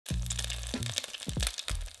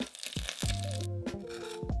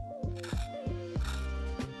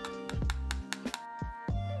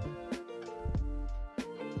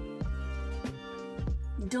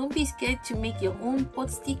Don't be scared to make your own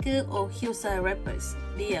potsticker or gyoza wrappers.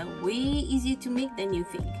 They are way easier to make than you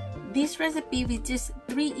think. This recipe with just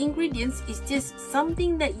 3 ingredients is just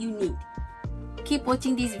something that you need. Keep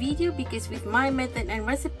watching this video because with my method and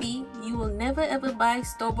recipe, you will never ever buy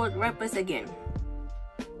store-bought wrappers again.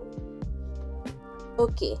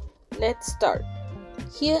 Okay, let's start.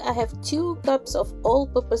 Here I have 2 cups of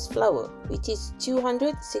all-purpose flour, which is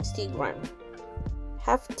 260 grams.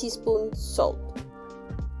 Half teaspoon salt.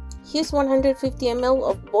 Here's 150 ml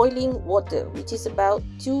of boiling water, which is about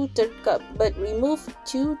 2/3 cup, but remove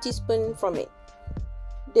 2 teaspoons from it.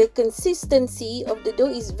 The consistency of the dough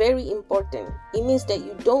is very important. It means that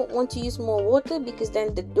you don't want to use more water because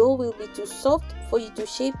then the dough will be too soft for you to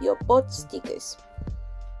shape your pot stickers.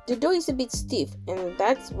 The dough is a bit stiff and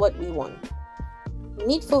that's what we want.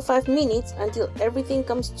 Knead for 5 minutes until everything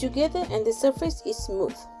comes together and the surface is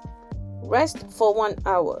smooth. Rest for 1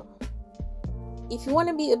 hour. If you want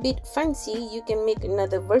to be a bit fancy, you can make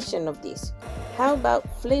another version of this. How about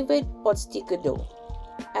flavored potsticker dough?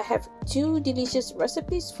 I have 2 delicious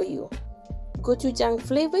recipes for you. Gochujang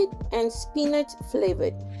flavored and spinach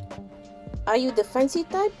flavored. Are you the fancy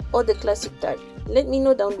type or the classic type? Let me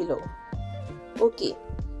know down below. Okay,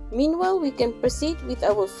 meanwhile we can proceed with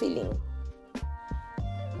our filling.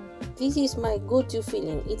 This is my go-to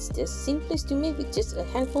filling. It's the simplest to make with just a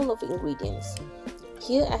handful of ingredients.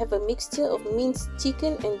 Here I have a mixture of minced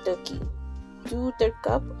chicken and turkey, 2/3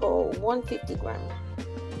 cup or 150 grams.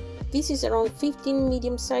 This is around 15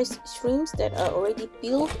 medium-sized shrimps that are already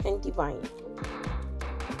peeled and deveined.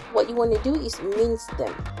 What you want to do is mince them.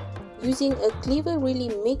 Using a cleaver really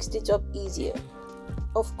makes the job easier.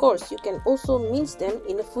 Of course, you can also mince them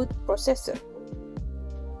in a food processor.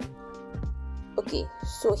 Okay,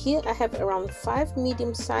 so here I have around 5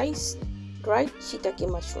 medium-sized dried shiitake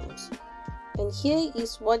mushrooms. And here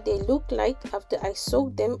is what they look like after I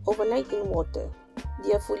soaked them overnight in water.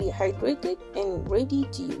 They are fully hydrated and ready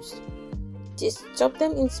to use. Just chop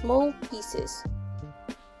them in small pieces.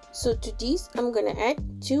 So to this, I'm gonna add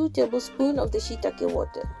 2 tablespoons of the shiitake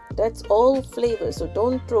water. That's all flavor, so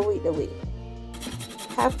don't throw it away.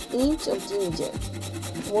 Half inch of ginger,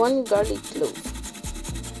 1 garlic clove,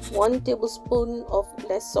 1 tablespoon of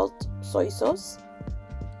less salt soy sauce,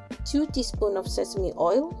 2 teaspoons of sesame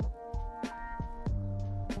oil,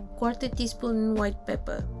 1/4 teaspoon white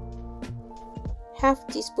pepper, half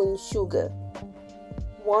teaspoon sugar,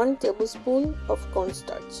 1 tablespoon of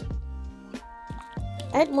cornstarch.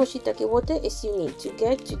 Add more shiitake water as you need to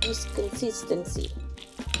get to this consistency.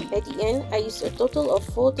 At the end, I use a total of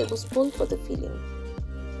 4 tablespoons for the filling.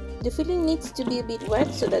 The filling needs to be a bit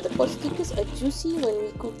wet so that the pot stickers are juicy when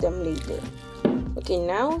we cook them later. Okay,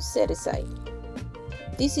 now set aside.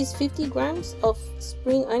 This is 50 grams of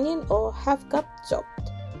spring onion or half cup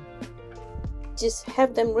chopped. Just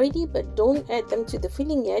have them ready, but don't add them to the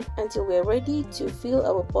filling yet until we're ready to fill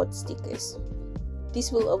our pot stickers. This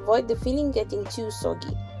will avoid the filling getting too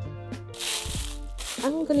soggy.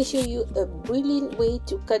 I'm going to show you a brilliant way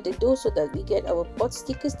to cut the dough so that we get our pot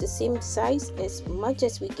stickers the same size as much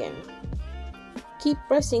as we can. Keep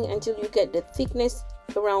pressing until you get the thickness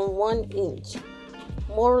around 1 inch,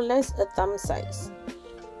 more or less a thumb size.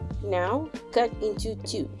 Now cut into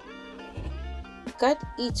 2. Cut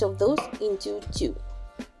each of those into 2.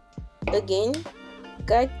 Again,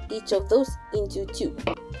 cut each of those into 2.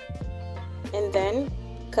 And then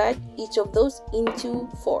cut each of those into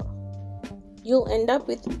 4. You'll end up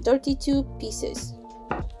with 32 pieces.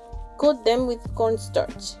 Coat them with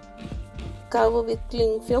cornstarch. Cover with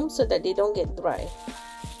cling film so that they don't get dry.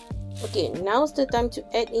 Okay, now's the time to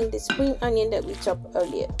add in the spring onion that we chopped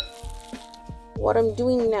earlier. What I'm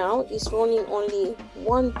doing now is rolling only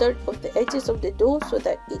 1/3 of the edges of the dough so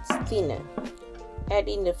that it's thinner. Add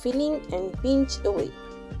in the filling and pinch away.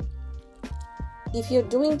 If you're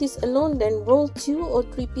doing this alone, then roll 2 or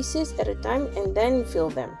 3 pieces at a time and then fill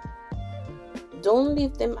them. Don't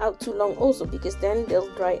leave them out too long also because then they'll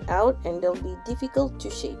dry out and they'll be difficult to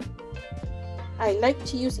shape. I like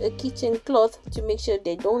to use a kitchen cloth to make sure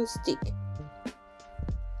they don't stick.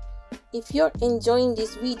 If you're enjoying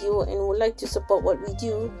this video and would like to support what we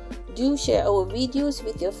do share our videos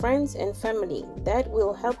with your friends and family. That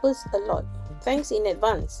will help us a lot. Thanks in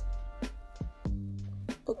advance.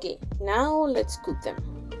 Okay, now let's cook them.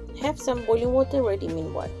 Have some boiling water ready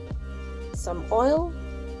meanwhile. Some oil,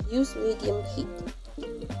 use medium heat.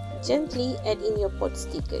 Gently add in your pot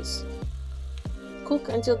stickers. Cook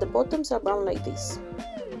until the bottoms are brown like this.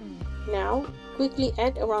 Now, quickly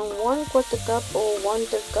add around 1/4 cup or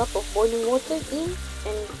 1/3 cup of boiling water in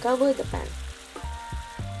and cover the pan.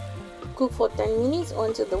 Cook for 10 minutes or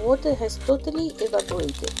until the water has totally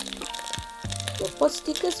evaporated. Your pot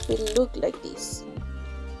stickers will look like this.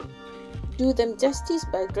 Do them justice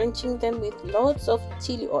by drenching them with lots of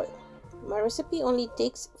chili oil. My recipe only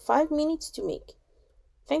takes 5 minutes to make.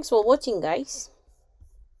 Thanks for watching, guys.